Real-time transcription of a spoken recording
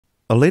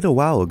A little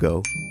while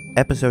ago,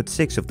 episode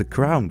 6 of The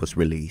Crown was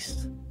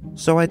released.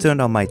 So I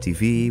turned on my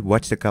TV,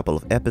 watched a couple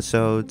of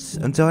episodes,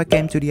 until I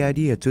came to the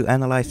idea to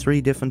analyze 3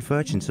 different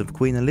versions of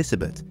Queen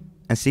Elizabeth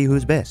and see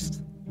who's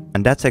best.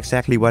 And that's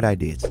exactly what I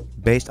did,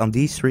 based on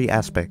these 3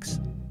 aspects.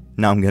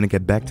 Now I'm gonna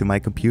get back to my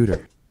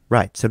computer.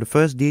 Right, so the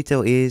first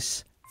detail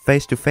is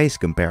face-to-face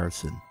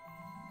comparison.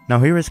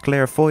 Now here is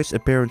Claire Foy's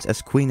appearance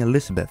as Queen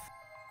Elizabeth.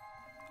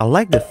 I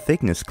like the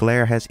thickness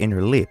Claire has in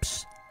her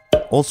lips.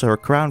 Also her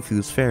crown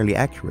feels fairly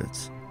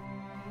accurate.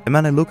 And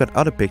when I look at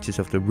other pictures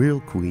of the real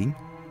Queen,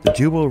 the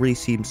jewelry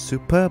seems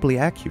superbly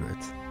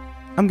accurate.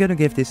 I'm gonna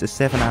give this a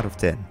 7 out of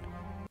 10.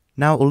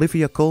 Now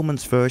Olivia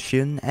Colman's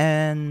version,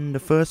 and the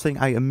first thing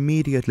I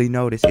immediately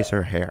notice is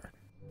her hair.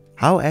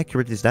 How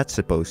accurate is that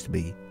supposed to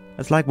be?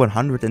 It's like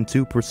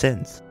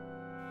 102%.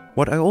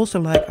 What I also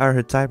like are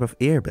her type of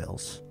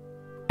earbells.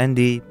 And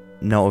the,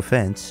 no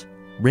offense,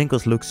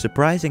 wrinkles look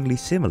surprisingly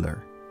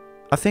similar.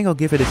 I think I'll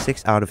give it a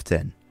 6 out of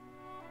 10.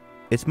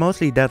 It's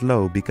mostly that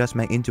low because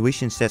my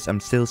intuition says I'm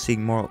still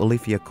seeing more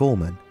Olivia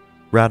Colman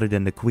rather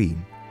than the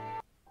Queen.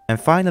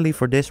 And finally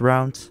for this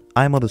round,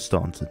 Imola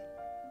Staunton.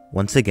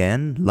 Once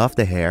again, love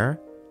the hair,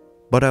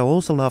 but I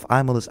also love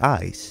Imola's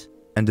eyes,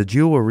 and the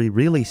jewelry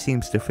really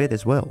seems to fit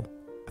as well.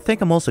 I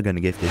think I'm also gonna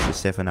give this a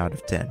 7 out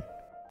of 10.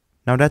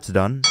 Now that's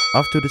done,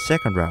 off to the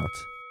second round,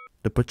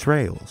 the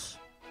portrayals.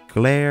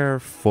 Claire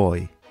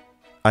Foy.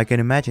 I can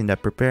imagine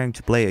that preparing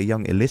to play a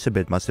young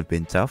Elizabeth must have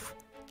been tough,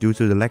 due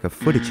to the lack of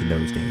footage in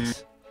those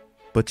days.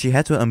 But she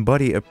had to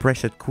embody a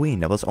pressured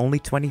queen that was only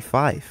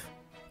 25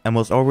 and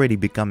was already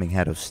becoming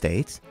head of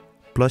state,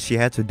 plus she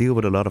had to deal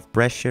with a lot of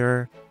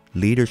pressure,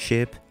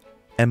 leadership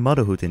and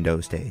motherhood in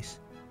those days.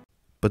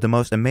 But the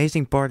most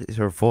amazing part is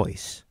her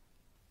voice.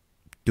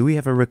 Do we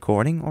have a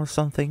recording or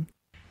something?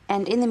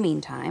 And in the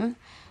meantime,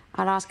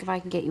 I'll ask if I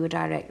can get you a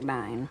direct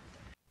line.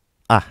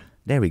 Ah,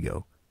 there we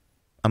go.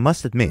 I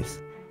must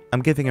admit,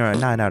 I'm giving her a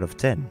 9 out of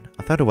 10.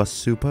 I thought it was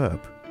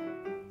superb.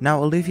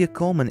 Now Olivia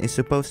Colman is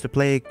supposed to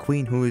play a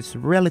queen who is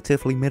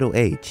relatively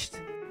middle-aged.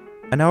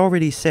 And I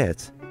already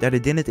said that I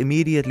didn't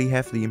immediately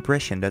have the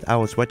impression that I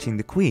was watching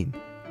the Queen,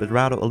 but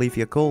rather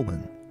Olivia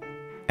Colman.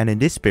 And in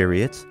this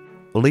period,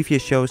 Olivia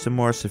shows a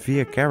more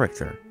severe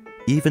character,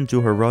 even to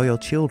her royal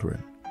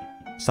children.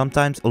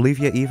 Sometimes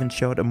Olivia even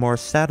showed a more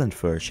saddened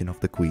version of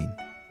the Queen.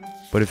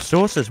 But if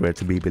sources were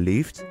to be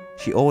believed,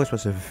 she always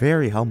was a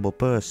very humble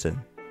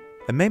person.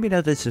 And maybe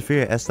not as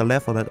severe as the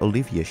level that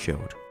Olivia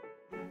showed.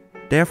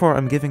 Therefore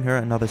I'm giving her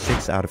another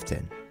 6 out of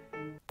 10.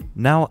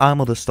 Now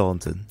Imola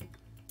Staunton.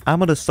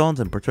 Imola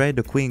Staunton portrayed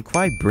the Queen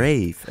quite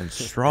brave and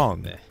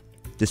strong,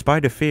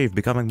 despite the fear of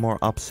becoming more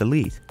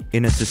obsolete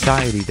in a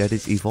society that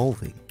is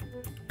evolving.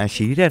 And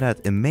she did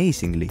that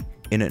amazingly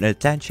in an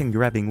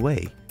attention-grabbing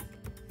way,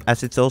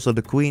 as it's also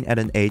the Queen at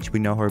an age we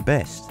know her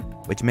best,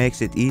 which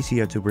makes it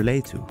easier to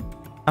relate to.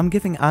 I'm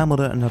giving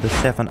Imola another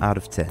 7 out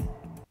of 10.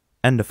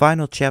 And the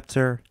final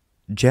chapter,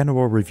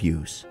 general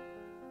reviews.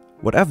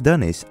 What I've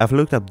done is I've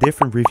looked up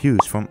different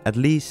reviews from at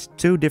least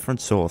 2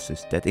 different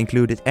sources that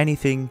included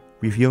anything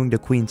reviewing the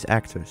Queen's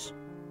actors.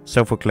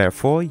 So for Claire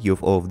Foy, you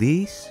have all of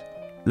these.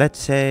 Let's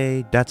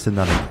say that's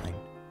another 9.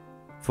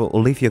 For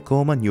Olivia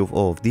Colman, you have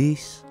all of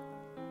these.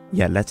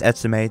 Yeah, let's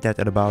estimate that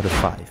at about a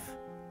 5.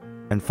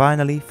 And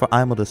finally for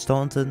Imola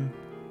Staunton,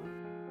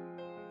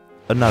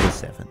 another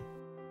 7.